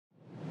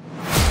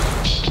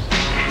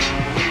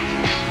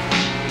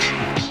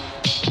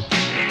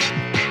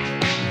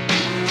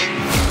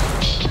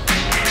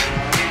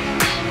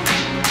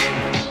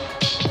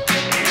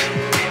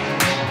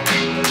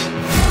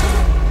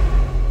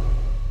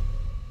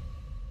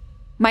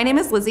My name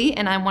is Lizzie,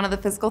 and I'm one of the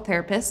physical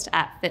therapists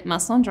at F.I.T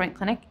Muscle and Joint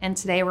Clinic, and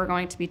today we're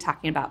going to be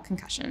talking about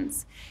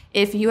concussions.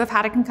 If you have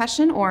had a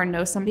concussion or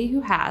know somebody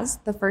who has,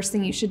 the first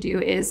thing you should do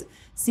is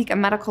seek a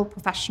medical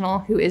professional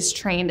who is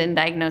trained in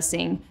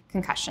diagnosing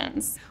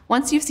concussions.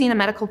 Once you've seen a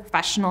medical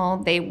professional,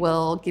 they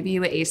will give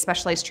you a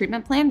specialized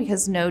treatment plan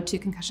because no two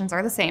concussions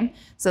are the same.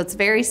 So it's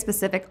very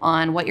specific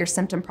on what your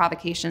symptom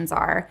provocations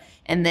are,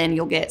 and then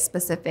you'll get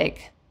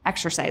specific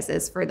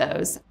exercises for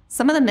those.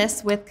 Some of the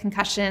myths with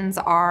concussions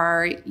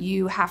are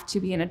you have to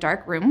be in a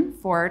dark room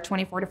for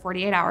 24 to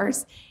 48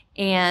 hours,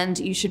 and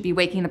you should be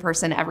waking the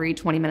person every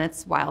 20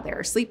 minutes while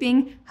they're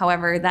sleeping.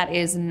 However, that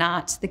is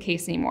not the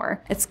case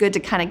anymore. It's good to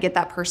kind of get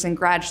that person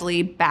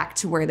gradually back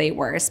to where they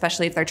were,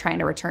 especially if they're trying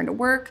to return to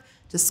work,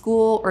 to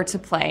school, or to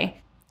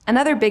play.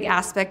 Another big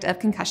aspect of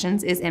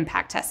concussions is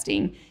impact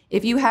testing.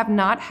 If you have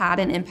not had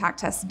an impact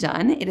test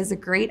done, it is a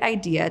great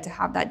idea to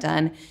have that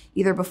done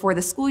either before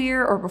the school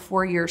year or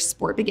before your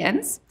sport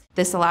begins.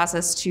 This allows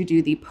us to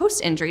do the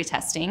post-injury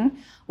testing,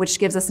 which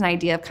gives us an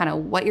idea of kind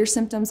of what your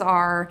symptoms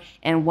are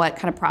and what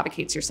kind of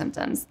provocates your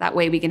symptoms. That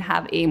way we can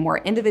have a more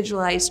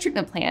individualized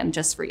treatment plan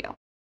just for you.